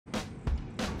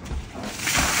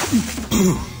Who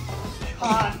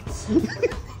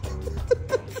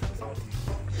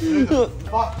the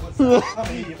fuck was that? Come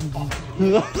here, you fucking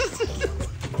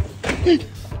idiot.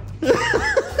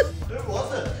 Who was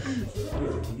it?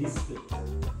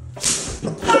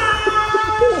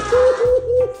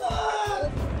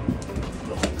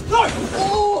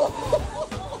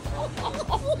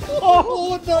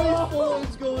 Oh no, his ball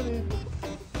is going in.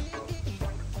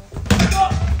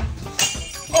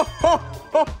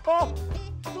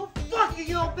 Stop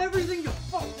fucking up everything you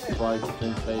fucking. Boys, it's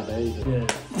been baby. Yeah.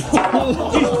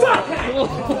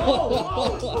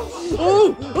 Oh,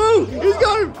 he's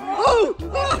going. Oh,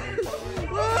 no.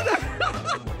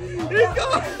 He's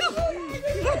going.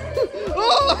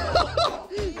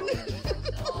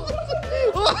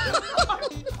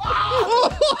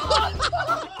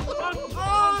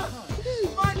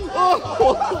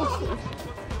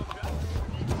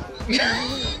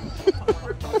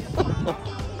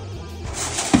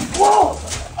 Whoa!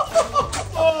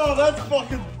 Oh, that's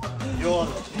fucking. You're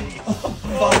the idiot.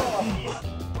 Fucking idiot.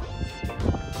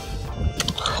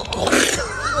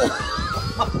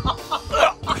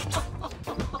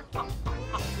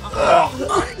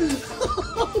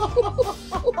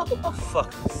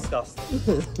 Fucking disgusting.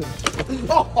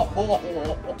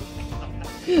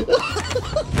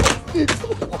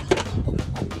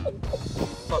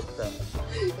 Fuck that.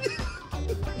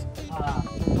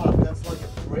 Fuck, that's like a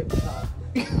brick cut.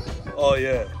 Oh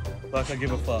yeah, like I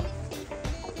give a fuck.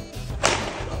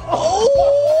 Oh!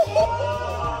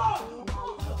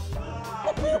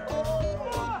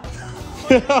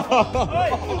 Hey, what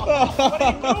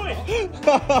are you doing?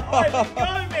 Hey, let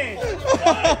go, man.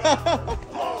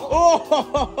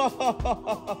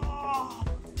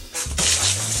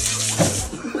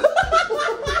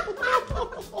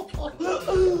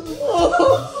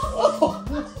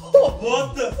 What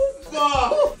the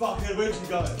fuck? Fucking, where's she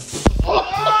going?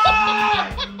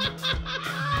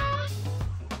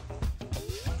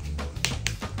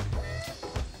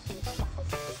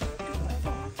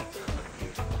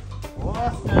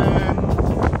 Boston,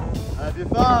 have your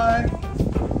fun.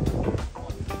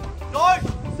 Go!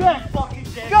 Set, fucking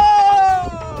dead. Go!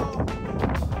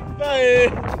 Hey!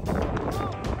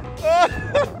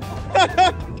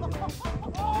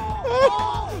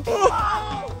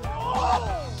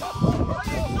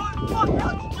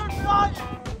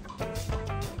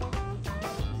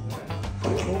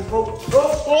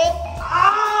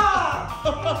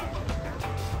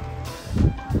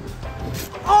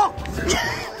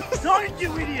 Don't, you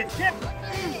idiot! Get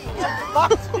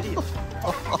fucked, idiot!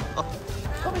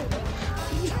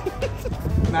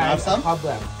 Have some? Have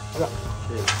them.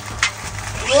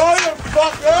 Oh, you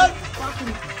fuck, man!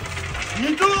 You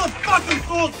do the fucking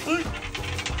sauce, dude!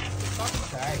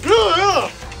 Yeah!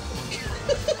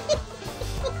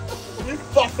 You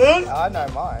fucking! I know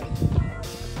mine.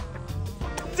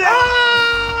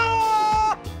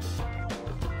 Ah!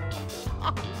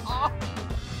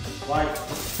 Wait.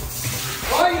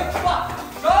 Why you fuck?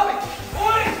 Shammi!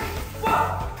 Oi!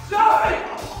 Fuck! Shammi!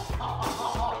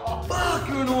 Fuck,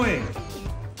 you're annoying!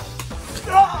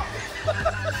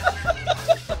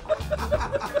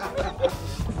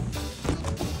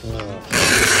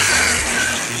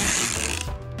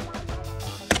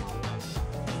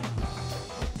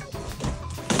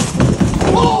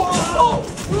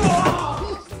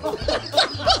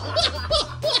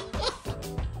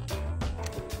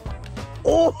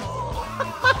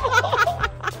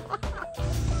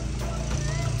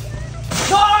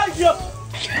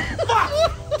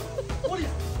 What is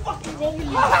fucking wrong with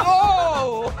you?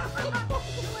 Oh!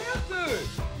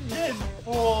 Yes,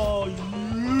 for you.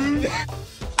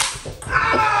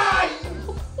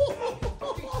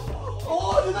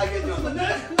 Oh, did I get you on the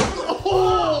neck?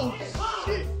 Oh,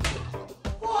 shit.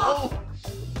 Wow.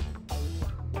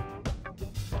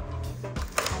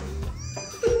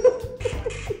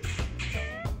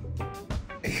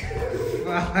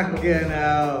 Fucking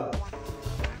hell.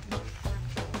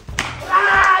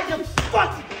 Ah, you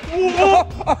fucking.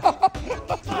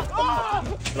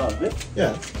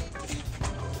 Yeah.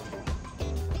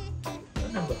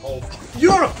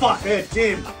 You're a fuckhead,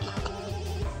 Tim.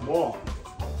 What?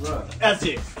 Right. That's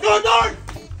it. No, no!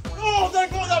 Oh,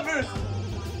 don't go that move.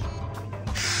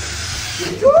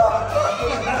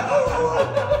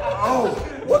 Oh,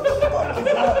 what the fuck is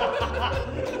that?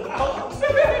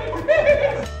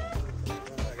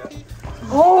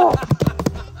 Oh!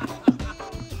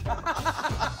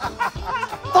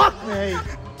 Fuck me!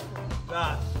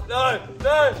 Nah, no,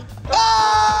 no!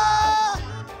 Ah!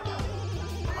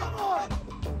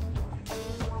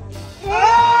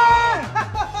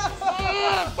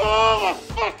 Oh my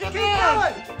fucking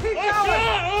god! Keep going! Keep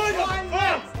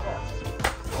going!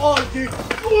 Oh dude.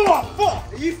 Oh,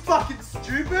 fuck. Are you fucking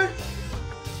stupid?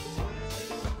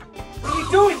 What are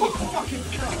you doing, you fucking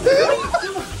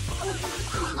cunt?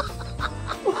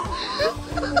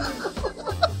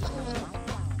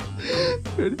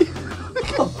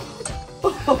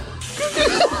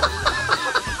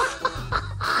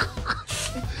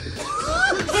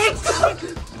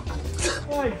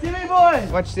 Hey, Jimmy boy!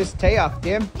 Watch this tee off,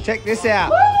 Jim. Check this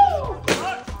out.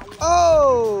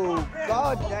 Oh,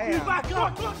 god damn. Back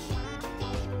up!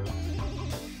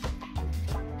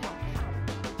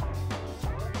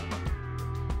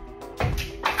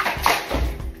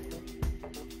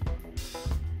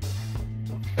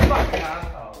 Fucking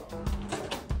asshole.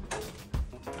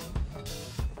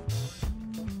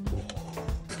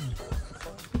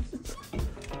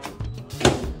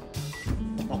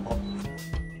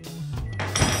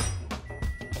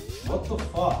 What the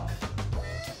fuck?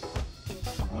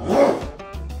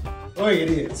 Oh,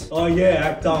 idiots. Oh, yeah,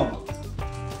 act dumb.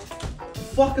 What the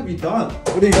fuck have you done?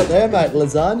 What do you got there, mate?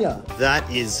 Lasagna. That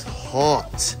is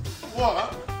hot.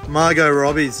 What? Margot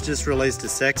Robbie's just released a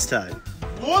sex tape.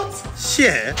 What?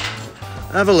 Yeah.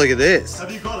 Have a look at this.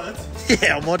 Have you got it?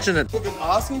 Yeah, I'm watching it. You've been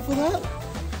asking for that?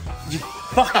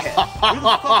 Fuck it. Who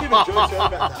the fuck even jokes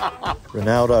about that?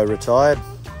 Ronaldo retired.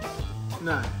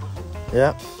 No,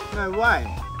 Yeah. no way.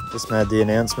 Just made the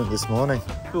announcement this morning.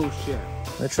 Bullshit.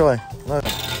 Literally. Look.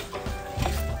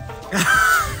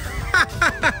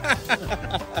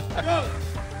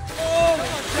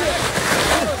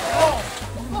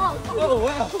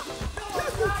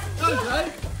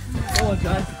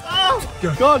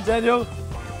 Go on, Daniel.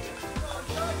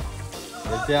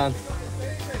 Get down.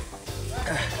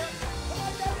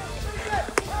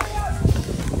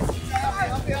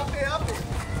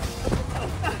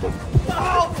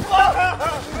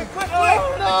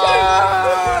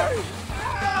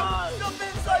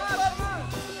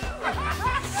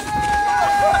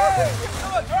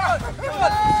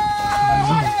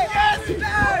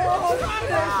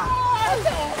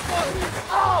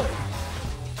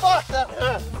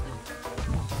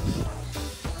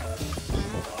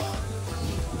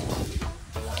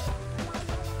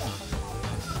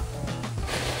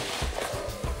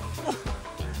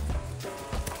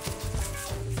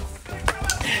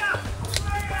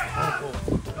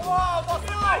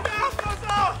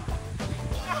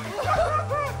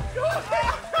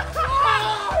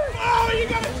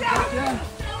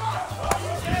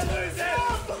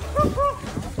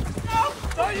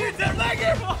 Don't you dare leg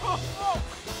it!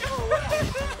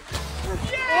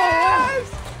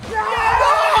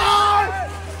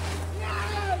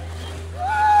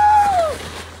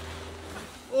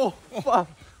 Oh, fuck.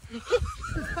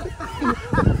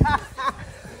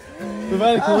 We've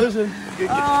had a collision.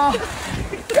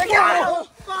 Go!